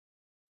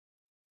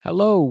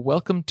Hello,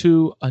 welcome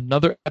to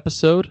another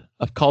episode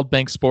of Called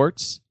Bank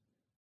Sports.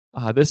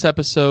 This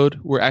episode,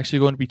 we're actually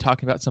going to be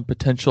talking about some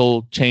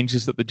potential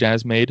changes that the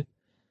Jazz made.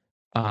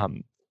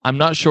 I'm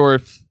not sure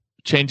if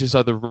changes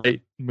are the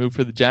right move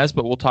for the Jazz,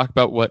 but we'll talk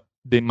about what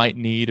they might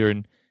need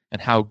and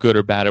how good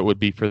or bad it would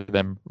be for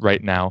them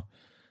right now.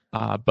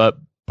 But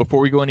before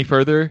we go any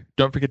further,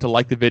 don't forget to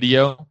like the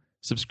video,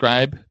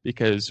 subscribe,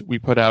 because we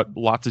put out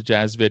lots of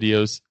Jazz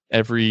videos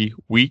every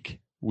week.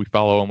 We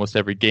follow almost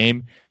every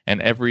game. And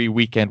every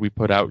weekend we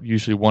put out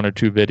usually one or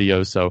two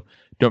videos, so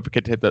don't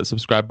forget to hit that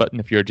subscribe button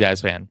if you're a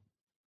Jazz fan.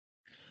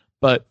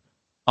 But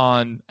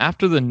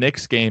after the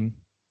Knicks game,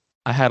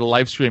 I had a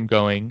live stream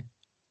going,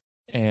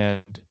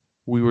 and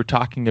we were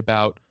talking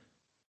about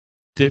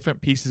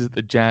different pieces that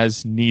the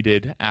Jazz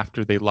needed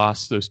after they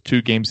lost those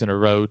two games in a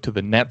row to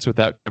the Nets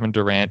without Kevin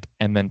Durant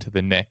and then to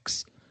the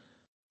Knicks.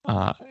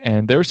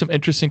 And there were some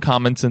interesting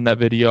comments in that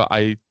video.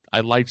 I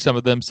liked some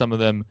of them. Some of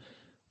them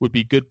would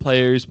be good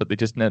players, but they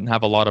just didn't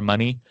have a lot of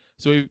money.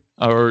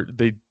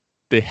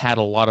 They had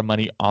a lot of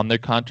money on their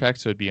contract,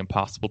 so it'd be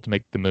impossible to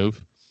make the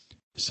move.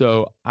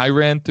 So I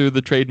ran through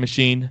the trade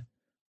machine.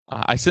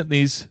 I sent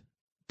these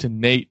to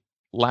Nate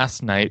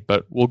last night,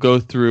 but we'll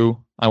go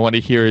through. I want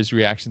to hear his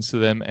reactions to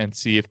them and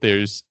see if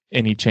there's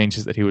any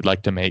changes that he would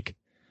like to make.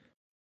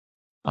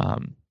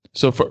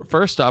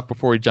 First off,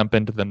 before we jump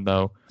into them,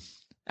 though,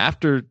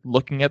 after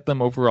looking at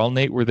them overall,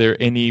 Nate, were there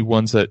any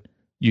ones that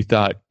you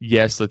thought,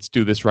 yes, let's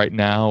do this right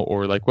now?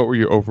 Or what were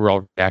your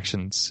overall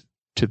reactions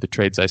to the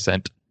trades I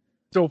sent?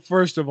 So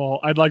first of all,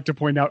 I'd like to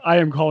point out, I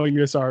am calling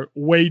this our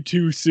way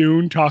too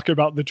soon talk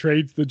about the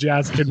trades the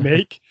Jazz can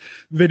make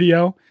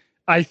video.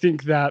 I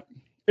think that,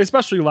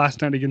 especially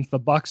last night against the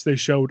Bucks, they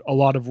showed a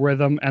lot of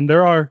rhythm, and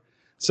there are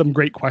some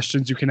great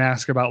questions you can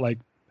ask about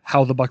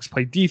how the Bucks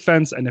play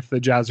defense and if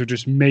the Jazz are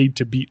just made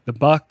to beat the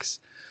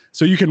Bucks.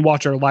 So you can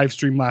watch our live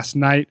stream last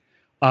night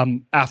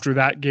after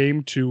that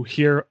game to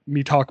hear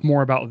me talk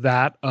more about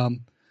that.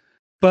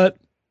 But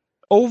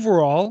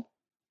overall,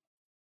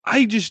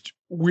 I just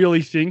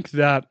really think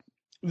that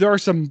there are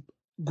some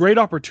great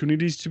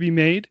opportunities to be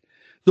made.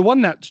 The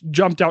one that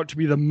jumped out to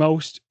be the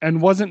most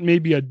and wasn't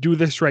maybe a do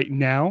this right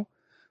now,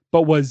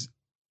 but was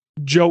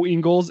Joe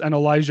Ingles and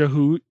Elijah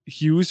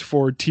Hughes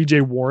for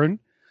TJ Warren.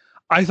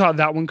 I thought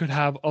that one could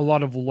have a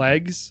lot of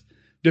legs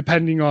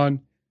depending on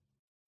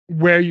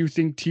where you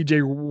think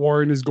TJ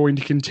Warren is going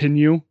to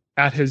continue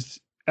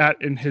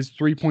in his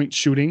 3-point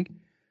shooting.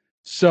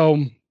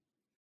 So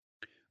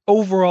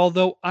overall,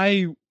 though,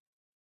 I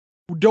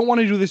don't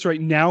want to do this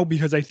right now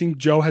because I think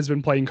Joe has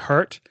been playing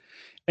hurt,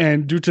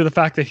 and due to the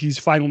fact that he's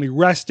finally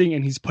resting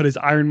and he's put his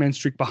Ironman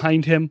streak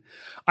behind him,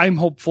 I'm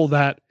hopeful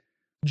that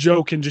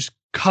Joe can just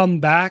come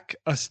back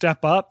a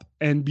step up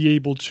and be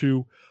able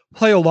to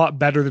play a lot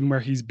better than where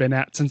he's been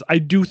at, since I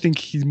do think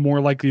he's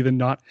more likely than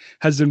not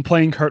has been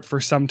playing hurt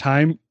for some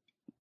time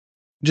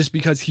just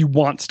because he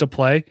wants to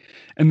play,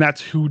 and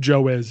that's who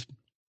Joe is.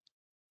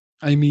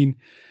 I mean,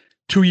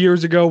 2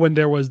 years ago when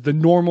there was the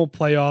normal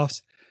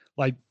playoffs,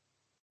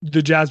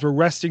 the Jazz were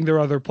resting their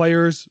other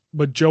players,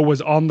 but Joe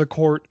was on the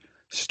court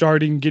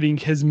starting, getting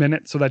his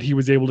minutes so that he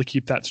was able to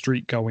keep that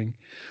streak going.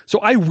 So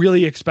I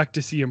really expect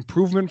to see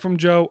improvement from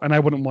Joe, and I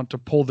wouldn't want to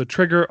pull the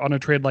trigger on a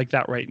trade like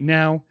that right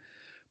now,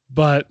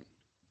 but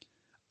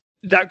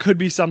that could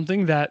be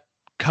something that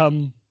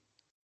come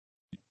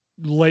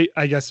late,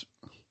 I guess.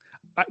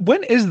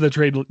 When is the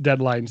trade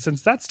deadline?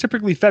 Since that's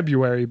typically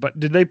February, but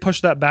did they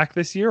push that back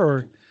this year,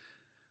 or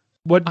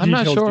what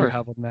details do you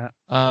have on that?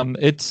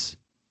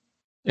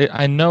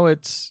 I know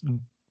it's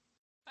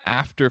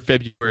after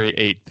February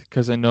 8th,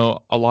 because I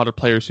know a lot of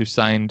players who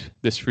signed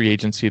this free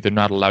agency, they're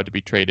not allowed to be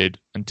traded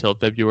until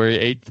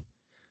February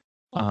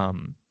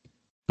 8th.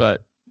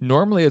 But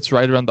normally it's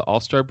right around the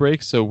All-Star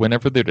break, so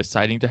whenever they're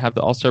deciding to have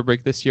the All-Star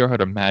break this year, I'd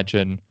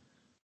imagine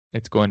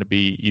it's going to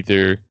be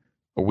either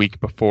a week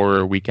before or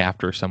a week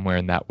after, somewhere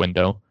in that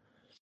window.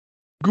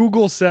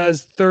 Google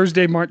says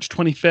Thursday, March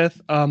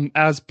 25th,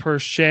 as per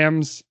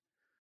Shams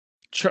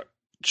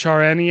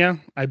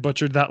Charania. I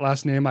butchered that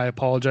last name. I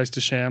apologize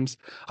to Shams.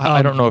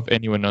 I don't know if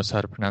anyone knows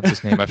how to pronounce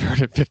his name. I've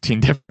heard it 15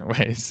 different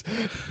ways.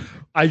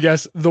 I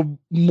guess the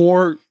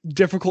more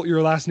difficult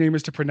your last name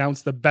is to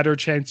pronounce, the better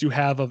chance you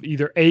have of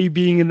either A,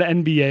 being in the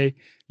NBA,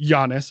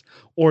 Giannis,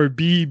 or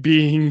B,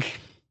 being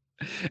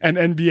an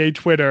NBA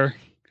Twitter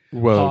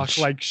talk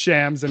like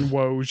Shams and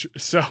Woj.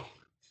 So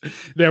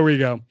there we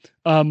go.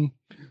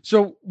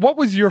 So what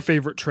was your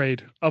favorite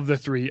trade of the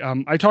three?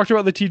 I talked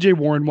about the TJ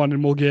Warren one,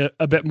 and we'll get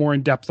a bit more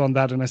in depth on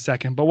that in a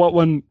second. But what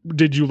one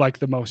did you like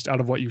the most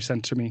out of what you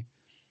sent to me?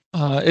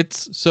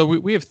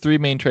 We have three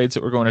main trades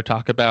that we're going to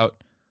talk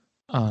about.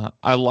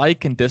 I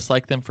like and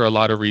dislike them for a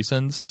lot of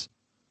reasons.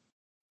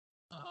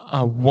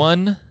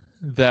 One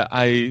that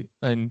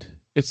and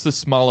it's the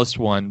smallest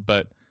one,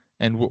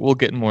 and we'll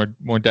get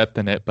more depth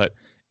in it, but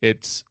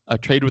it's a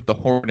trade with the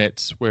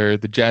Hornets where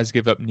the Jazz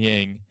give up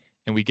Niang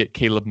and we get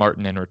Caleb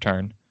Martin in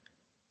return.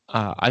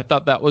 I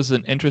thought that was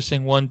an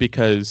interesting one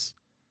because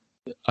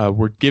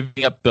we're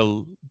giving up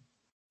the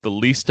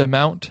least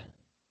amount,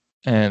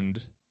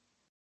 and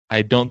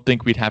I don't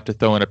think we'd have to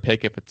throw in a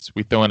pick. If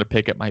we throw in a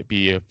pick, it might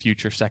be a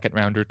future second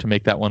rounder to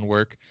make that one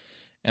work.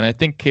 And I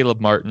think Caleb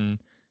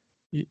Martin,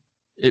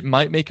 it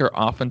might make our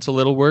offense a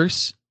little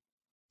worse.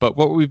 But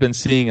what we've been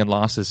seeing in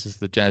losses is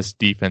the Jazz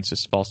defense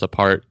just falls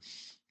apart,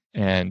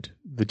 and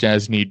the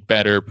Jazz need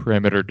better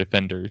perimeter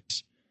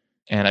defenders.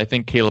 And I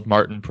think Caleb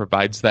Martin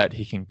provides that.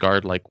 He can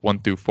guard like 1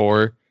 through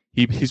 4.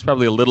 He's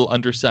probably a little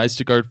undersized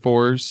to guard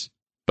 4s,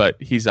 but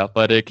he's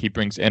athletic. He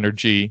brings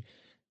energy,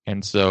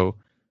 and so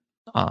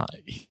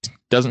he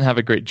doesn't have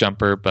a great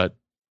jumper, but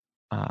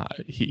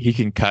he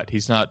can cut.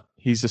 He's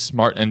a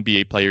smart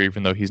NBA player,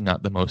 even though he's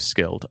not the most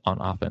skilled on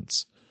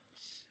offense.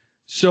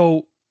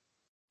 So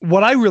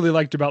what I really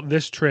liked about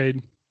this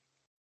trade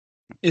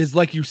is,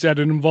 like you said,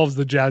 it involves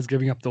the Jazz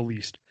giving up the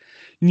least.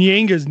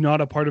 Niang is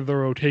not a part of the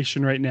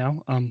rotation right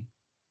now.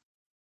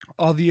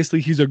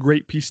 Obviously, he's a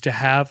great piece to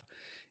have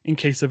in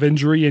case of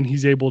injury, and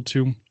he's able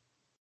to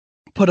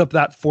put up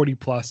that 40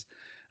 plus.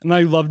 And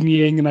I love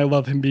Niang, and I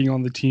love him being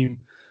on the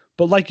team.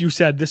 But like you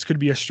said, this could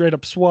be a straight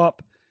up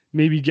swap,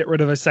 maybe get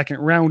rid of a second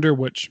rounder,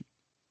 which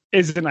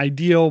isn't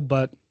ideal,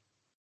 but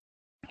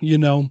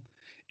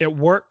it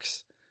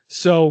works.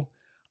 So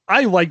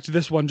I liked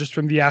this one just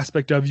from the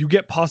aspect of you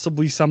get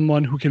possibly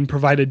someone who can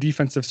provide a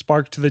defensive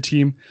spark to the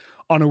team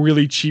on a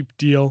really cheap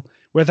deal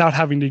without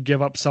having to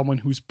give up someone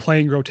who's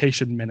playing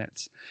rotation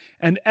minutes.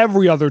 And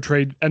every other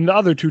trade, and the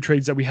other 2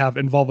 trades that we have,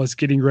 involve us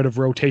getting rid of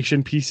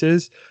rotation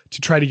pieces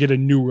to try to get a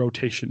new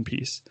rotation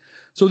piece.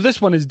 So this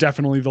one is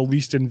definitely the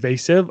least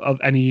invasive of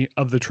any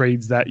of the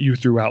trades that you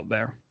threw out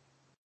there.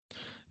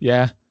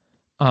 Yeah.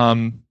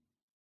 And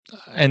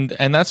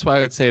that's why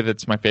I would say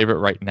that's my favorite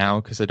right now,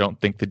 because I don't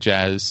think the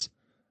Jazz,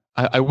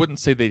 I wouldn't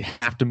say they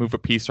have to move a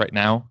piece right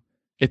now.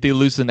 If they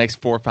lose the next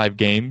 4 or 5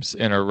 games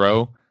in a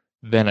row,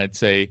 then I'd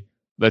say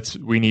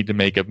we need to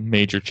make a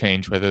major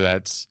change, whether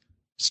that's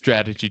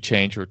strategy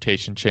change,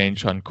 rotation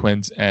change on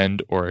Quinn's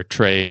end, or a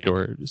trade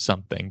or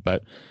something.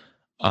 But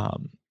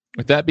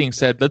with that being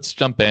said, let's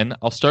jump in.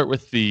 I'll start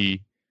with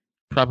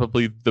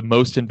probably the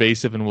most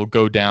invasive, and we'll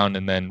go down,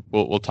 and then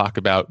we'll talk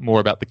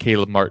more about the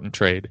Caleb Martin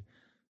trade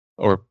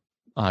or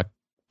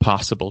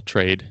possible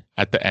trade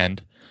at the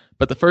end.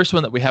 But the first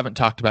one that we haven't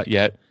talked about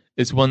yet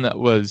is one that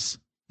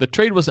the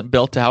trade wasn't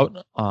built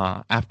out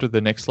after the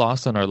Knicks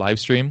loss on our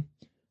live stream.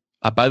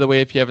 By the way,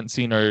 if you haven't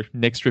seen our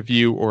Knicks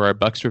review or our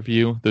Bucks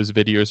review, those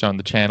videos are on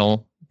the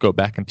channel. Go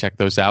back and check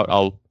those out.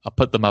 I'll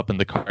put them up in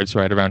the cards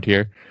right around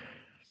here.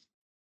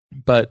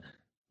 But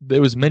there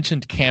was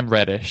mentioned Cam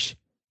Reddish,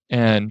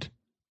 and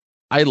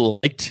I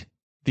liked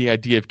the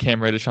idea of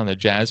Cam Reddish on the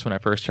Jazz when I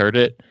first heard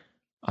it.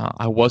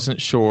 I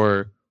wasn't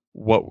sure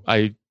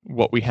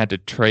what we had to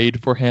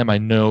trade for him. I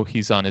know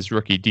he's on his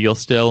rookie deal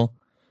still,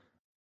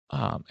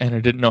 and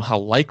I didn't know how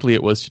likely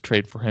it was to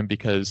trade for him,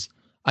 because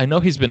I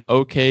know he's been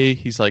okay.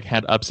 He's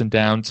had ups and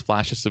downs,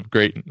 flashes of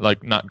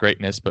not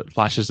greatness, but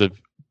flashes of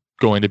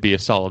going to be a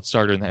solid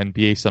starter in the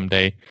NBA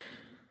someday.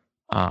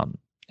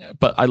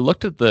 But I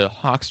looked at the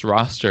Hawks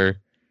roster,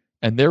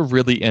 and they're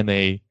really in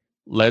a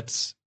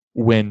let's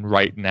win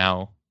right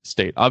now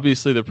state.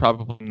 Obviously, they're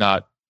probably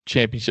not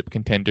championship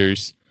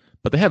contenders,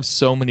 but they have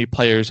so many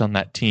players on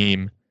that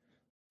team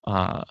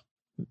that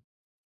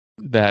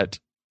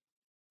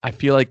I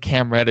feel like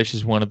Cam Reddish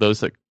is one of those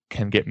that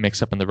can get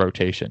mixed up in the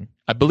rotation.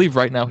 I believe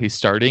right now he's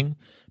starting,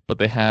 but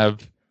they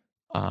have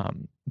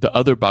the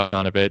other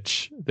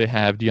Bogdanovich, they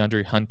have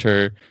DeAndre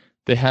Hunter,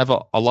 they have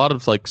a lot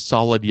of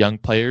solid young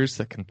players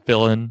that can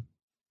fill in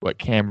what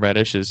Cam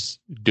Reddish is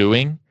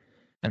doing.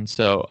 And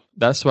so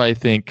that's why I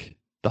think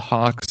the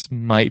Hawks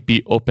might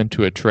be open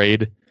to a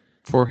trade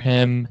for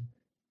him.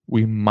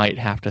 We might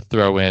have to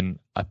throw in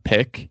a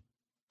pick,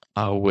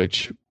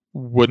 which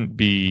wouldn't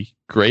be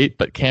great,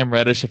 but Cam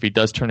Reddish, if he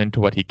does turn into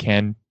what he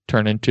can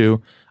turn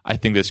into, I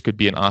think this could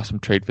be an awesome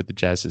trade for the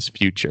Jazz's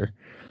future.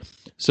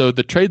 So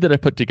the trade that I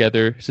put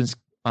together, since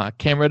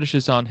Cam Reddish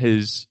is on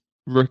his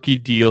rookie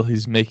deal,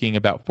 he's making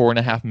about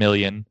 $4.5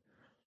 million,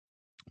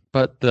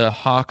 but the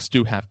Hawks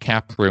do have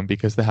cap room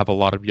because they have a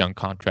lot of young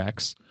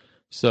contracts.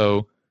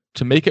 So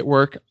to make it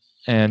work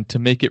and to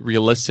make it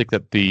realistic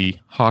that the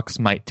Hawks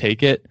might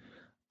take it,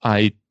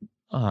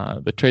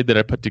 the trade that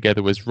I put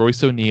together was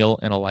Royce O'Neal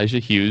and Elijah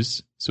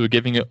Hughes. So we're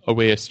giving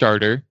away a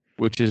starter,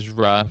 which is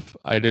rough.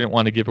 I didn't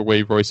want to give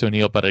away Royce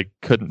O'Neal, but I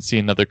couldn't see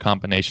another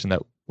combination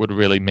that would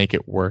really make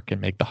it work and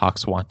make the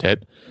Hawks want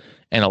it.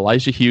 And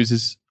Elijah Hughes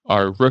is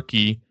our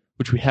rookie,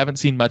 which we haven't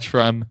seen much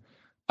from.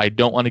 I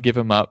don't want to give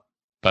him up,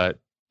 but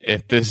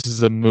if this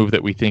is a move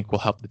that we think will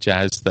help the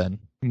Jazz, then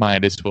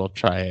might as well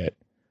try it.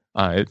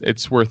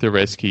 It's worth the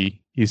risk.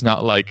 It's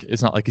not like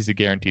he's a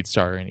guaranteed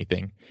star or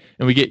anything.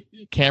 And we get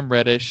Cam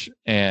Reddish,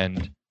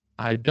 and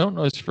I don't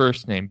know his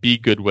first name, B.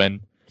 Goodwin.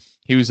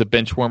 He was a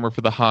bench warmer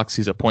for the Hawks.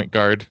 He's a point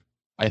guard.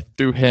 I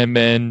threw him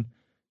in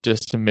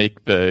just to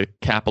make the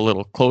cap a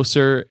little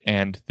closer,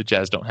 and the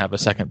Jazz don't have a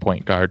second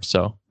point guard,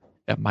 so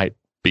it might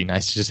be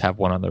nice to just have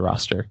one on the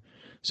roster.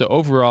 So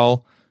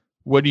overall,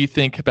 what do you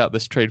think about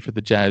this trade for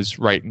the Jazz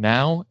right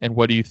now, and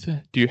what do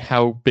you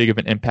how big of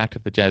an impact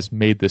if the Jazz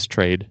made this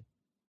trade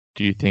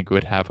do you think it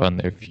would have on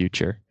their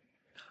future?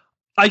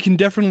 I can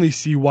definitely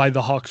see why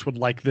the Hawks would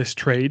like this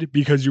trade,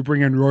 because you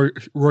bring in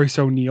Royce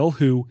O'Neal,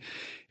 who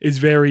is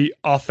very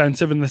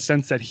offensive in the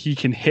sense that he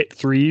can hit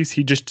threes.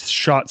 He just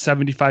shot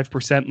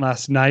 75%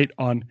 last night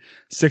on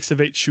 6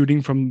 of 8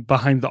 shooting from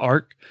behind the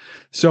arc.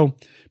 So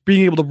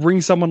being able to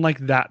bring someone like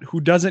that who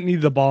doesn't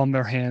need the ball in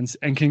their hands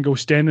and can go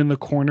stand in the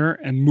corner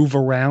and move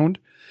around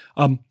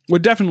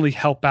would definitely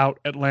help out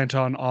Atlanta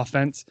on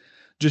offense,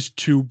 just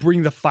to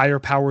bring the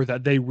firepower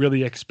that they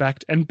really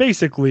expect. And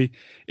basically,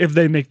 if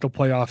they make the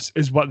playoffs,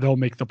 is what they'll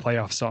make the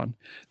playoffs on.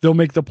 They'll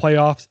make the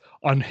playoffs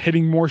on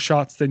hitting more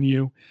shots than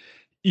you,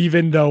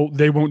 even though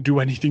they won't do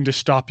anything to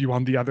stop you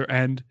on the other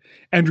end.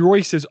 And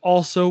Royce is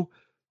also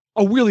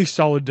a really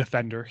solid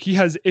defender. He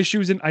has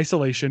issues in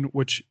isolation,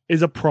 which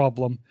is a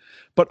problem.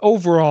 But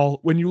overall,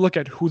 when you look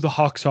at who the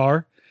Hawks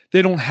are,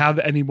 they don't have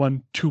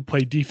anyone to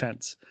play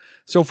defense.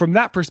 So from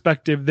that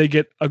perspective, they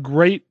get a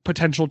great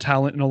potential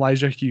talent in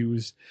Elijah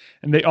Hughes,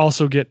 and they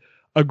also get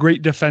a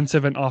great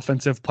defensive and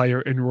offensive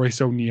player in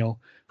Royce O'Neal,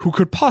 who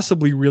could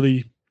possibly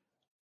really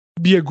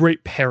be a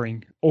great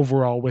pairing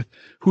overall with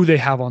who they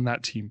have on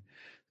that team.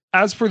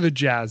 As for the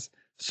Jazz,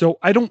 so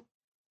I'm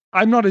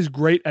not as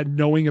great at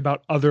knowing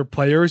about other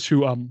players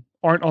who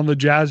aren't on the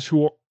Jazz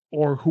who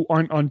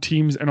aren't on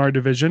teams in our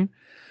division.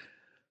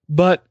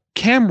 But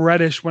Cam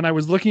Reddish, when I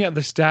was looking at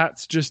the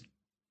stats,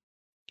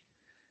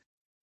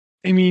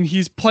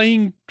 he's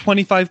playing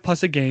 25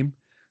 plus a game.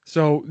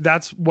 So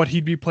that's what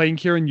he'd be playing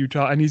here in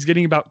Utah. And he's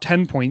getting about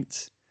 10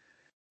 points.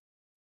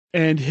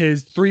 And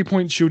his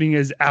 3-point shooting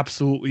is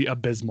absolutely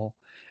abysmal.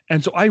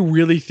 And so I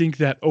really think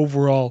that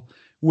overall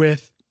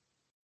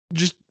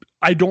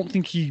I don't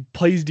think he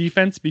plays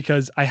defense,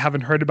 because I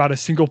haven't heard about a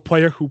single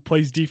player who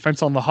plays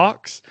defense on the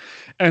Hawks.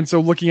 And so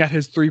looking at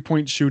his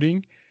 3-point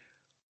shooting,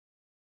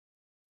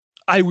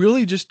 I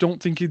really just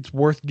don't think it's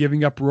worth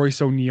giving up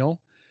Royce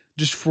O'Neal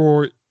just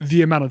for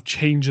the amount of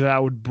change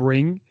that would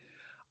bring.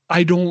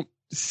 I don't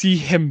see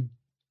him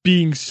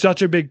being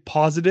such a big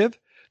positive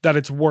that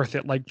it's worth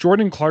it. Like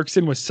Jordan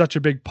Clarkson was such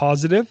a big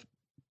positive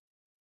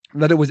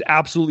that it was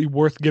absolutely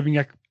worth giving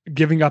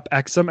up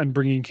Exum and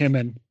bringing him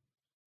in.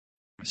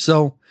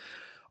 So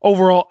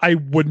overall, I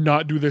would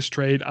not do this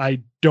trade.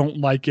 I don't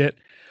like it.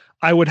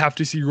 I would have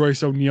to see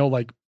Royce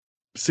O'Neal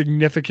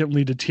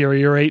significantly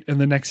deteriorate in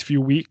the next few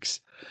weeks.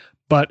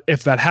 But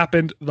if that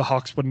happened, the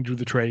Hawks wouldn't do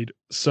the trade.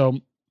 So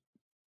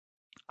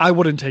I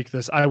wouldn't take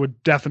this. I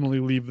would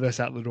definitely leave this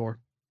at the door.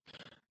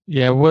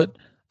 Yeah, what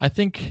I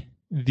think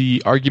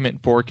the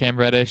argument for Cam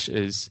Reddish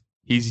is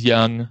he's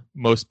young.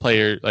 Most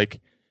players,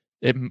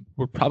 it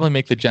would probably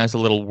make the Jazz a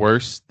little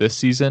worse this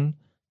season,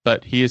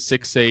 but he is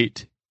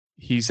 6'8".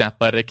 He's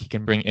athletic. He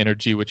can bring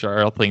energy, which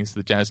are all things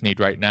the Jazz need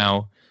right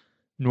now.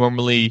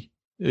 Normally,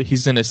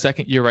 he's in his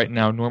second year right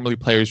now. Normally,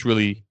 players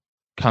really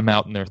come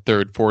out in their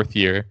third, fourth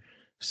year.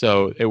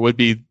 So it would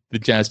be the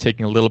Jazz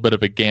taking a little bit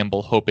of a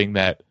gamble, hoping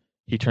that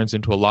he turns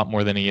into a lot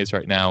more than he is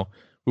right now.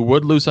 We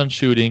would lose on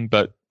shooting,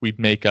 but we'd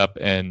make up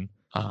in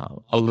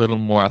a little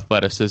more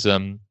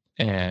athleticism.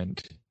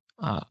 And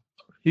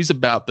he's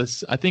about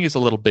this. I think he's a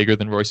little bigger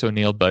than Royce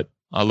O'Neal, but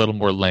a little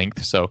more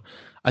length. So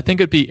I think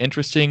it'd be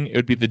interesting. It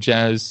would be the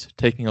Jazz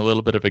taking a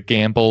little bit of a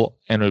gamble,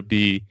 and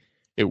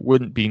it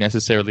wouldn't be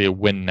necessarily a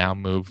win now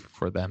move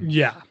for them.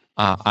 Yeah.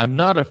 I'm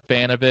not a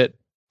fan of it.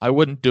 I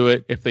wouldn't do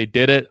it. If they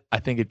did it, I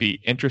think it'd be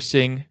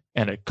interesting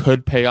and it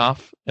could pay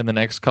off in the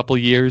next couple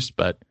of years,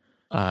 but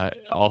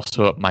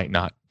also it might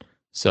not.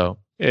 So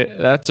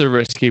that's a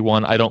risky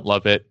one. I don't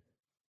love it.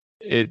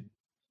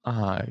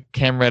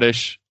 Cam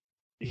Reddish,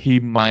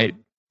 he might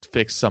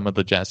fix some of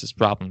the Jazz's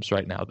problems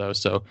right now, though.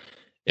 So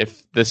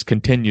if this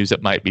continues,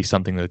 it might be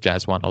something that the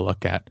Jazz want to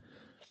look at.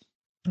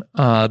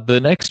 The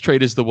next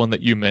trade is the one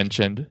that you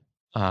mentioned.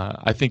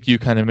 I think you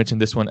kind of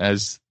mentioned this one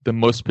as the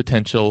most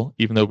potential,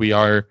 even though we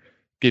are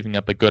giving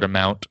up a good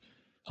amount.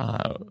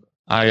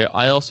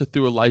 I also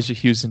threw Elijah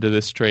Hughes into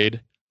this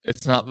trade.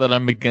 It's not that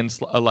I'm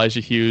against Elijah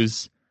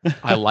Hughes.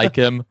 I like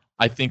him.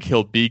 I think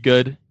he'll be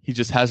good. He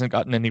just hasn't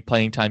gotten any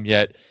playing time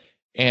yet.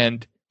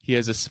 And he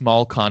has a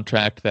small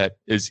contract that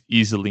is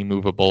easily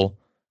movable.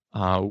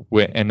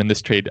 And in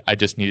this trade, I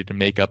just needed to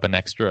make up an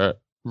extra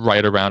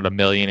right around $1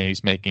 million, and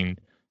he's making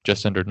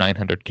just under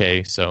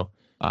 $900K. So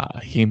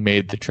he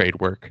made the trade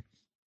work.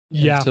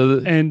 Yeah.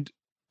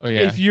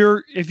 If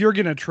you're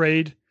gonna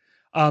trade,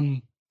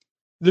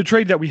 the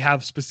trade that we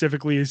have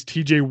specifically is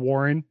TJ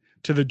Warren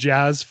to the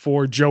Jazz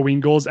for Joe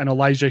Ingles and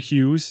Elijah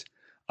Hughes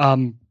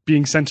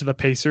being sent to the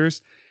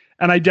Pacers.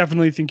 And I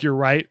definitely think you're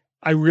right.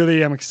 I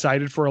really am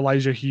excited for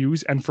Elijah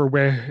Hughes and for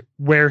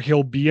where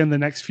he'll be in the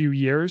next few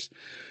years.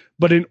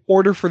 But in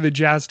order for the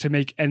Jazz to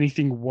make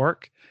anything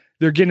work,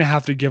 they're going to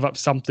have to give up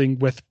something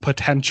with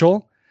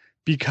potential,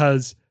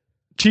 because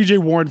TJ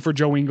Warren for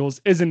Joe Ingles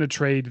isn't a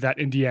trade that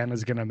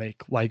Indiana's going to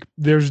make.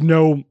 There's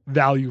no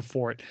value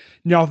for it.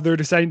 Now, if they're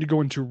deciding to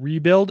go into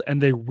rebuild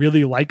and they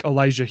really like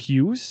Elijah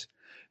Hughes,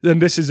 then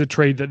this is a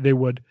trade that they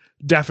would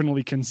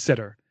definitely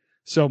consider.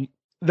 So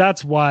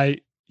that's why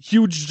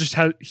Hughes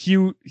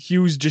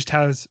just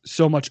has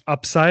so much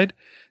upside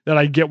that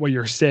I get what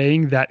you're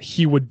saying, that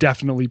he would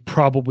definitely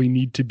probably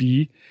need to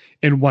be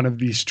in one of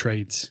these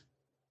trades.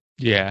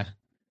 Yeah.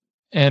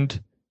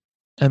 And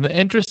the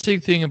interesting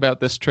thing about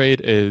this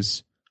trade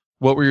is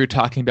what we were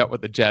talking about,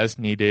 what the Jazz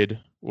needed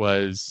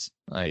was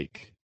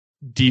like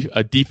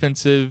a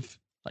defensive,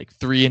 like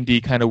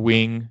 3-and-D kind of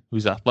wing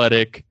who's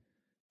athletic,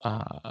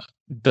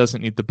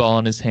 doesn't need the ball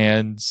in his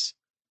hands,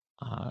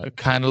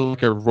 kind of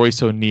like a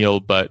Royce O'Neal,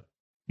 but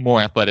more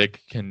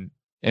athletic, can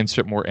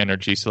insert more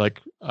energy. So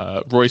like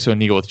Royce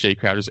O'Neal with Jay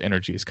Crowder's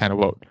energy is kind of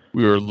what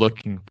we were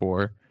looking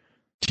for.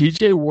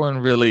 TJ Warren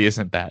really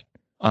isn't that.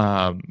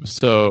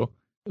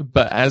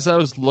 But as I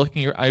was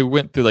looking, I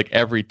went through like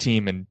every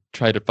team and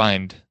tried to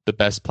find the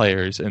best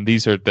players, and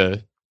these are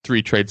the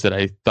 3 trades that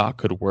I thought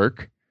could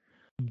work.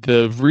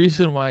 The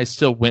reason why I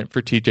still went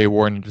for TJ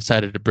Warren and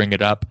decided to bring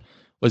it up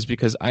was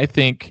because I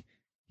think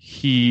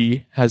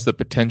he has the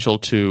potential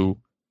to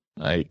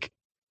like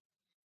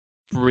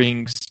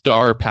bring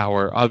star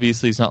power.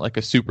 Obviously, he's not like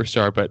a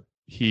superstar, but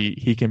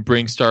he can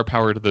bring star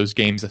power to those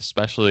games,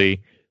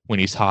 especially when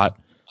he's hot.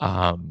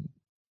 And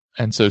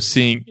so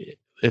seeing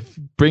if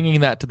bringing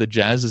that to the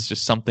Jazz is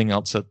just something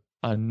else,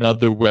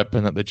 another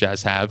weapon that the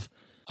Jazz have.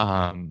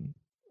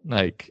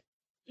 Like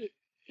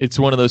it's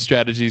one of those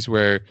strategies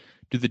where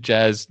do the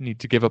Jazz need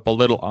to give up a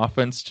little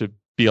offense to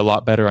be a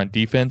lot better on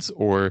defense,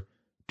 or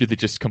do they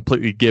just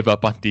completely give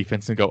up on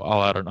defense and go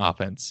all out on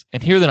offense?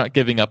 And here they're not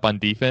giving up on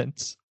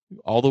defense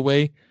all the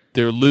way.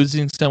 They're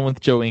losing some with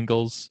Joe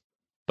Ingles,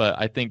 but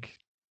I think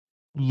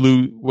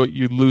what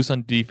you lose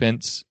on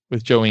defense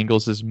with Joe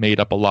Ingles is made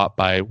up a lot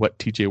by what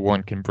TJ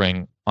Warren can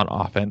bring on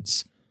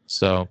offense.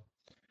 So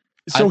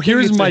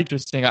here's my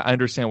interesting. I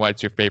understand why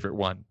it's your favorite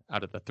one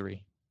out of the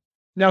 3.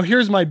 Now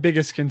here's my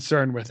biggest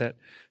concern with it.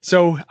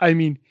 So I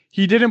mean,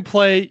 he didn't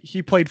play.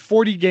 He played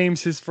 40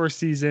 games his first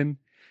season,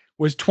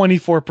 was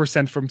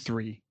 24% from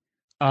 3.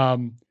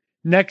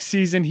 Next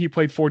season he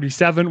played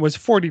 47, was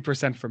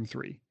 40% from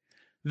 3.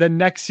 Then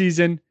next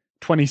season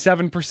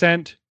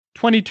 27%,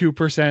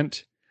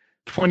 22%,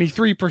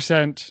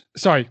 23%.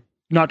 Sorry,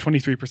 not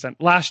 23%.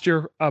 Last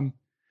year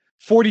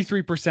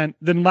 43%.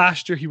 Then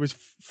last year he was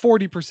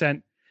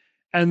 40%,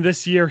 and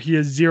this year he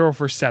is 0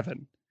 for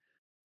 7.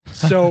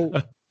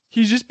 So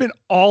he's just been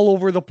all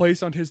over the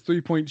place on his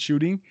 3-point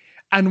shooting.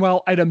 And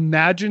while I'd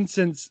imagine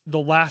since the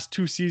last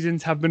 2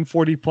 seasons have been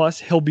 40 plus,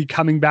 he'll be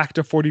coming back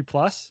to 40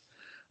 plus.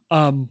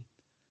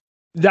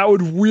 That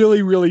would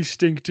really, really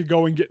stink to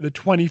go and get the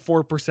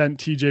 24%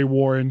 TJ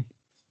Warren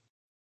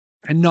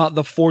and not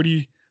the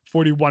 41%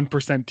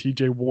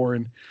 TJ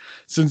Warren,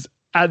 since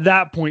at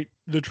that point,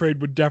 the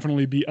trade would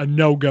definitely be a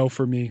no-go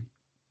for me.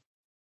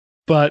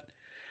 But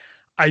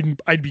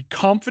I'd be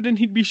confident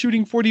he'd be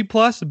shooting 40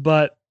 plus,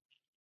 but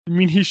I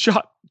mean, he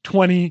shot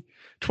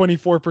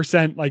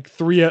 24% like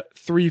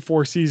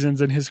 4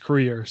 seasons in his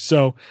career.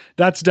 So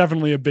that's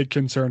definitely a big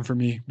concern for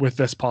me with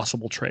this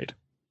possible trade.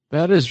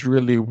 That is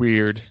really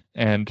weird.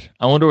 And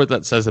I wonder what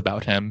that says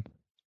about him.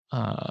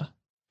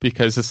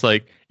 Because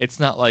it's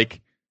not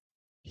like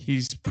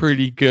he's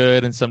pretty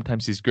good and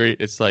sometimes he's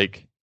great. It's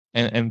like,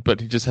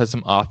 but he just has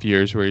some off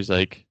years where he's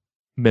like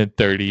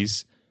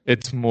mid-30s.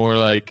 It's more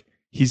like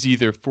he's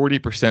either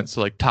 40%,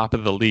 so like top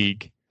of the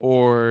league,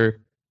 or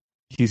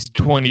he's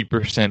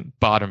 20%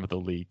 bottom of the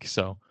league.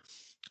 So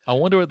I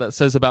wonder what that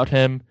says about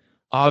him.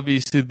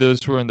 Obviously,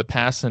 those were in the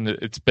past, and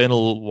it's been a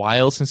little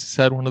while since he's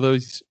had one of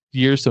those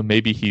years, so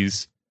maybe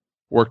he's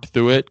worked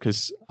through it,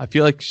 because I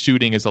feel like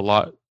shooting is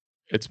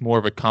it's more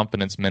of a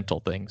confidence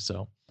mental thing.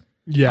 So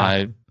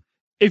yeah,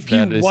 if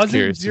he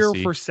wasn't 0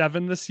 for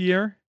 7 this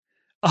year,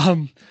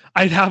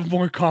 I'd have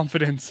more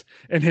confidence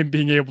in him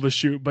being able to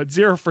shoot, but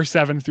 0 for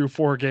 7 through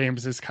 4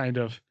 games is kind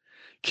of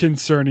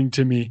concerning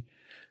to me.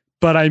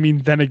 But I mean,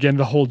 then again,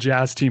 the whole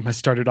Jazz team has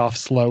started off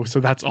slow, so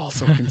that's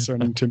also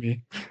concerning to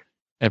me.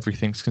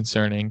 Everything's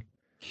concerning.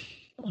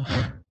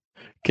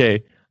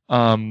 Okay.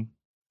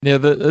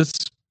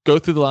 Let's go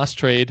through the last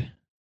trade.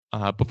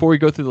 Before we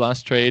go through the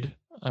last trade,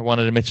 I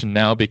wanted to mention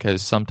now,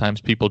 because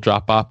sometimes people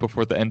drop off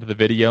before the end of the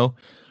video,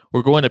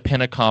 we're going to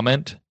pin a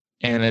comment,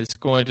 and it's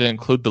going to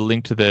include the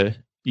link to the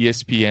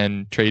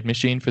ESPN trade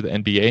machine for the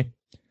NBA.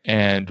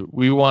 And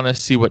we want to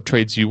see what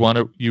trades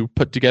you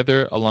put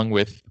together, along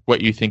with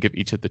what you think of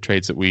each of the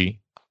trades that we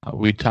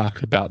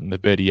talked about in the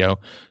video.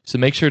 So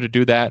make sure to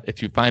do that.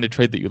 If you find a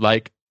trade that you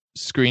like,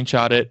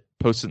 screenshot it,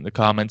 post it in the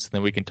comments, and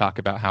then we can talk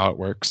about how it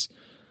works.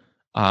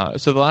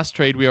 So the last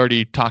trade we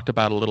already talked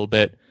about a little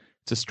bit.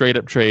 It's a straight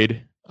up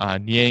trade.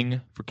 Niang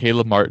for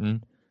Caleb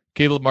Martin.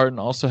 Caleb Martin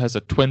also has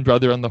a twin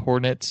brother on the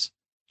Hornets.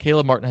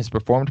 Caleb Martin has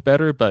performed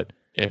better, but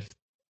if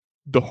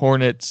the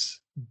Hornets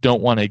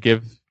don't want to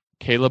give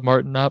Caleb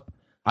Martin up,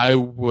 I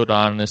would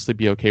honestly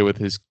be okay with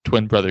his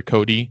twin brother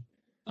Cody.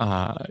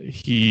 I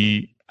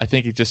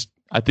think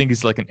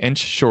he's like an inch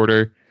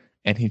shorter,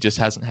 and he just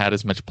hasn't had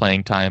as much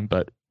playing time.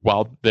 But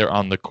while they're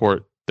on the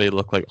court, they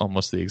look like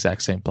almost the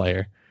exact same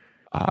player.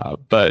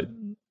 But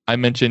I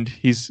mentioned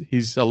he's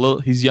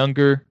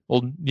younger.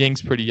 Well,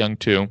 Yang's pretty young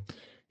too.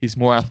 He's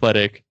more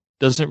athletic.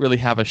 Doesn't really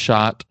have a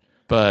shot,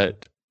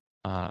 but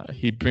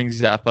He brings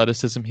his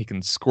athleticism. He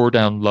can score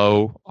down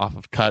low off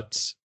of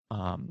cuts.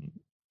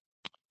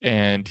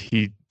 And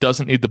he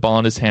doesn't need the ball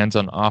in his hands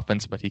on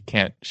offense, but he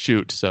can't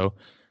shoot. So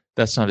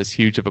that's not as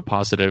huge of a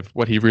positive.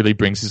 What he really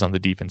brings is on the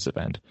defensive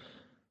end.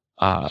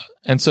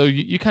 And so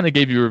you kind of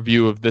gave your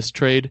review of this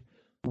trade.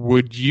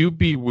 Would you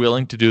be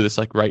willing to do this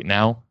like right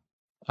now?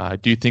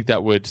 Do you think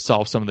that would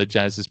solve some of the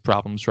Jazz's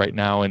problems right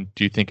now? And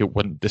do you think it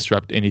wouldn't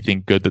disrupt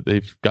anything good that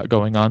they've got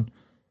going on?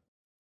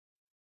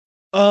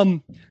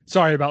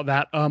 Sorry about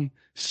that.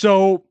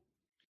 So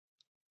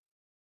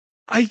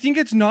I think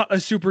it's not a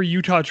super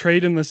Utah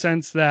trade in the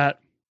sense that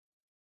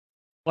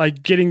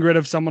like getting rid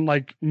of someone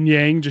like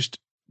Niang just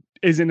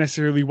isn't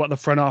necessarily what the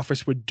front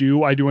office would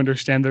do. I do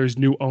understand there's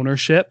new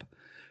ownership,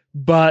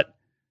 but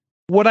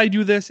would I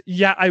do this?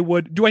 Yeah, I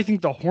would. Do I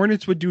think the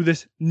Hornets would do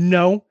this?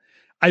 No.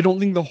 I don't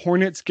think the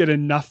Hornets get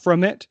enough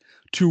from it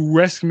to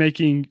risk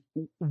making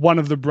one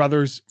of the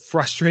brothers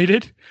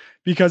frustrated,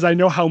 because I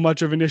know how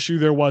much of an issue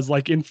there was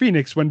like in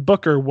Phoenix when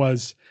Booker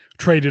was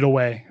traded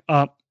away.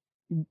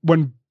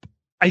 When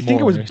I think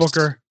it was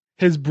Booker,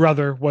 his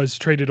brother was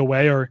traded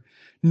away or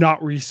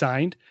not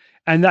re-signed.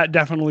 And that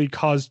definitely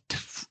caused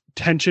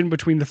tension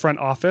between the front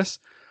office.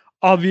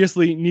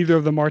 Obviously, neither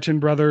of the Martin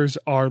brothers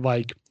are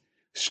like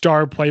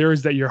star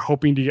players that you're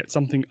hoping to get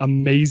something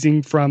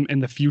amazing from in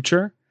the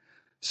future.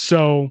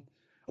 So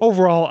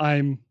overall,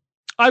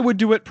 I would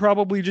do it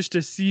probably just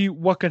to see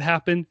what could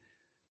happen.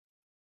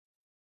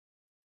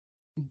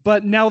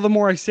 But now the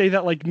more I say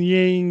that, like,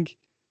 Niang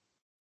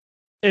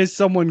is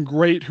someone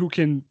great who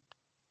can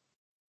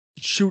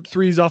shoot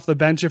threes off the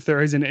bench if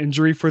there is an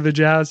injury for the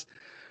Jazz.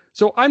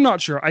 So I'm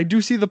not sure. I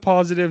do see the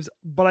positives,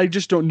 but I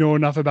just don't know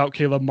enough about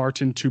Caleb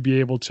Martin to be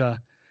able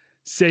to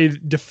say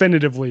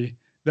definitively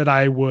that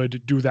I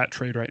would do that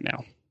trade right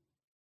now.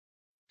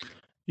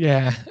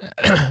 Yeah,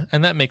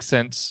 and that makes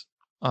sense.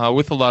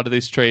 With a lot of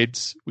these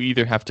trades, we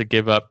either have to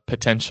give up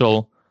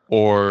potential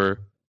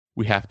or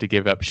we have to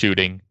give up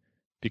shooting,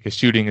 because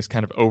shooting is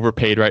kind of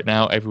overpaid right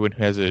now. Everyone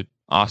who has an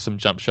awesome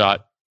jump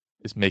shot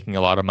is making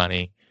a lot of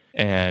money.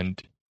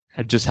 And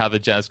just how the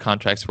Jazz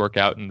contracts work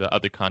out and the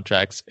other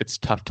contracts, it's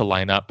tough to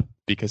line up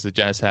because the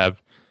Jazz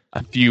have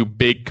a few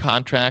big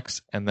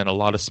contracts and then a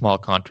lot of small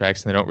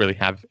contracts, and they don't really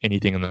have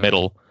anything in the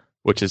middle,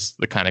 which is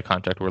the kind of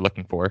contract we're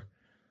looking for.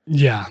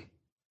 Yeah.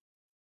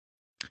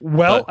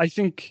 Well, I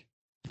think...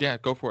 Yeah,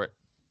 go for it.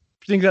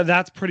 I think that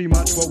that's pretty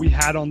much what we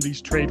had on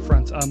these trade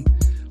fronts.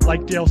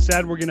 Like Dale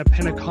said, we're going to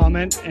pin a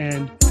comment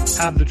and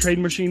have the trade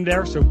machine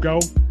there. So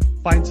go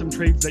find some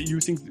trades that you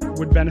think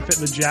would benefit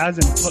the Jazz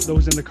and put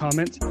those in the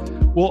comments.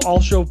 We'll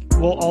also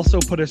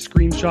put a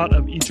screenshot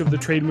of each of the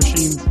trade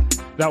machines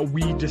that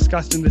we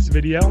discussed in this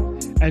video,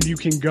 and you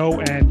can go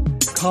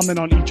and comment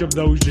on each of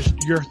those, just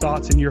your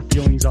thoughts and your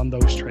feelings on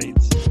those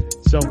trades.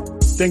 So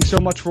thanks so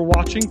much for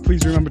watching.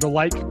 Please remember to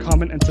like,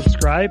 comment, and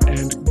subscribe,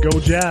 and go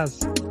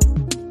Jazz.